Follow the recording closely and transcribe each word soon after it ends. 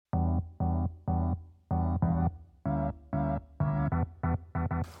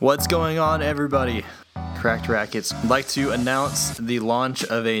What's going on, everybody? Cracked Rackets. I'd like to announce the launch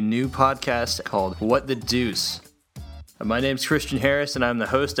of a new podcast called What the Deuce. My name's Christian Harris, and I'm the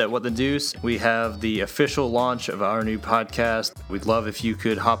host at What the Deuce. We have the official launch of our new podcast. We'd love if you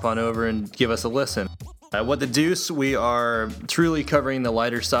could hop on over and give us a listen. At What the Deuce, we are truly covering the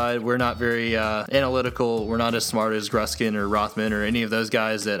lighter side. We're not very analytical. We're not as smart as Gruskin or Rothman or any of those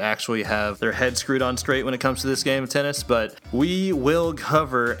guys that actually have their head screwed on straight when it comes to this game of tennis. But we will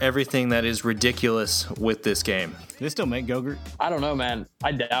cover everything that is ridiculous with this game. Do they still make Go-Gurt? I don't know, man.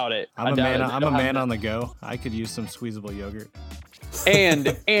 I doubt it. I'm a man on the go. I could use some squeezable yogurt.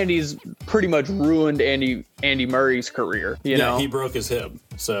 And Andy's pretty much ruined Andy Murray's career. You know, he broke his hip.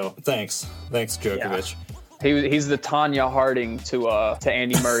 So thanks, Djokovic. Yeah. He's the Tanya Harding to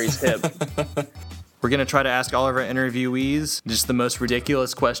Andy Murray's hip. We're going to try to ask all of our interviewees just the most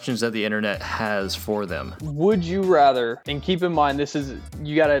ridiculous questions that the internet has for them. Would you rather, and keep in mind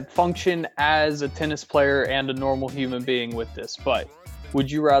you got to function as a tennis player and a normal human being with this, but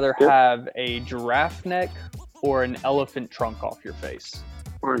would you rather have a giraffe neck or an elephant trunk off your face?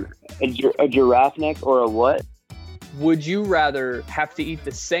 Or a giraffe neck or a what? Would you rather have to eat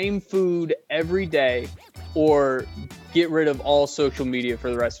the same food every day or get rid of all social media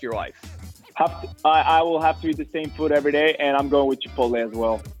for the rest of your life? I will have to eat the same food every day, and I'm going with Chipotle as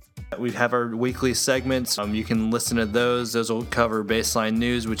well. We have our weekly segments. You can listen to those. Those will cover baseline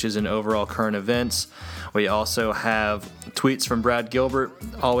news, which is an overall current events. We also have tweets from Brad Gilbert.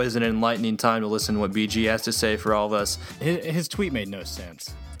 Always an enlightening time to listen to what BG has to say for all of us. His tweet made no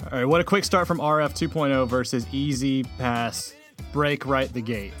sense. All right, what a quick start from RF 2.0 versus easy pass, break right the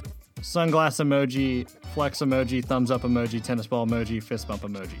gate. Sunglass emoji, flex emoji, thumbs up emoji, tennis ball emoji, fist bump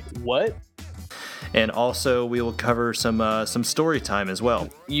emoji. What? And also, we will cover some story time as well.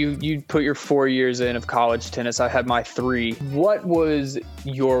 You put your 4 years in of college tennis. I had my 3. What was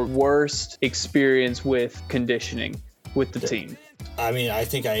your worst experience with conditioning with the team? I mean, I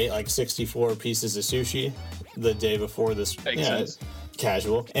think I ate like 64 pieces of sushi the day before this. Makes sense.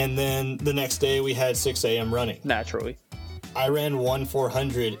 Casual. And then the next day we had 6 a.m. running. Naturally. I ran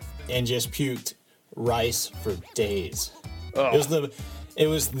 1/400 and just puked rice for days. Oh. It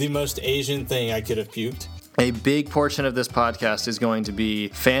was the most Asian thing I could have puked. A big portion of this podcast is going to be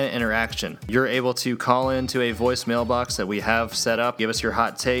fan interaction. You're able to call into a voice mailbox that we have set up. Give us your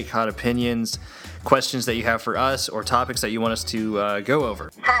hot take, hot opinions, questions that you have for us, or topics that you want us to go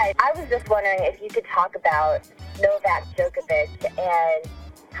over. Hi, I was just wondering if you could talk about Novak Djokovic and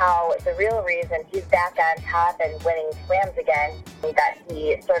how the real reason he's back on top and winning slams again, that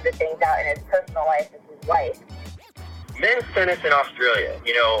he sorted things out in his personal life with his wife. Men's tennis in Australia,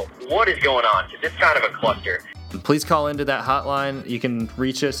 what is going on? Because it's kind of a cluster. Please call into that hotline. You can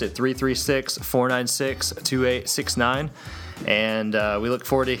reach us at 336-496-2869. And we look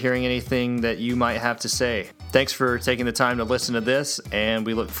forward to hearing anything that you might have to say. Thanks for taking the time to listen to this, and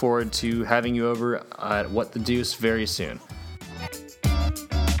we look forward to having you over at What the Deuce very soon.